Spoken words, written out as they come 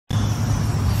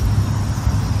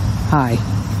Hi,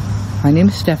 my name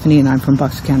is Stephanie and I'm from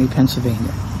Bucks County,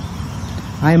 Pennsylvania.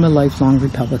 I am a lifelong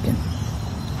Republican.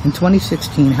 In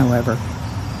 2016, however,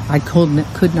 I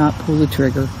could not pull the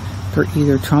trigger for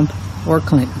either Trump or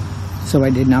Clinton, so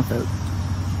I did not vote.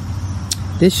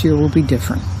 This year will be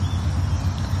different.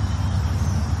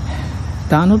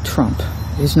 Donald Trump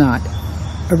is not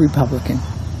a Republican.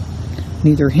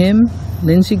 Neither him,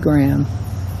 Lindsey Graham,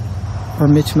 or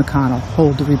Mitch McConnell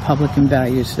hold the Republican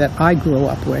values that I grew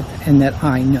up with and that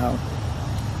I know.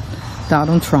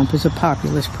 Donald Trump is a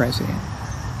populist president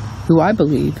who I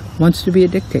believe wants to be a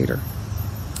dictator.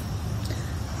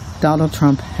 Donald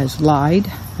Trump has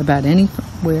lied about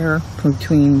anywhere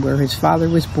between where his father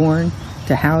was born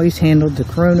to how he's handled the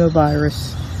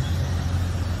coronavirus,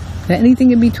 to anything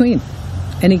in between,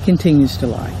 and he continues to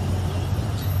lie.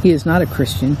 He is not a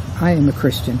Christian. I am a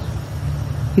Christian.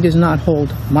 He does not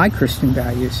hold my Christian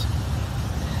values.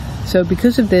 So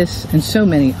because of this and so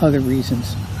many other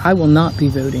reasons, I will not be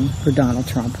voting for Donald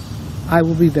Trump. I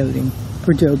will be voting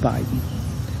for Joe Biden.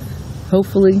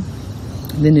 Hopefully,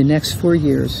 in the next 4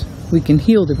 years, we can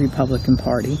heal the Republican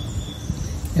Party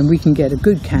and we can get a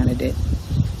good candidate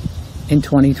in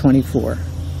 2024,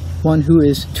 one who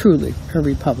is truly a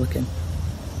Republican.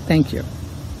 Thank you.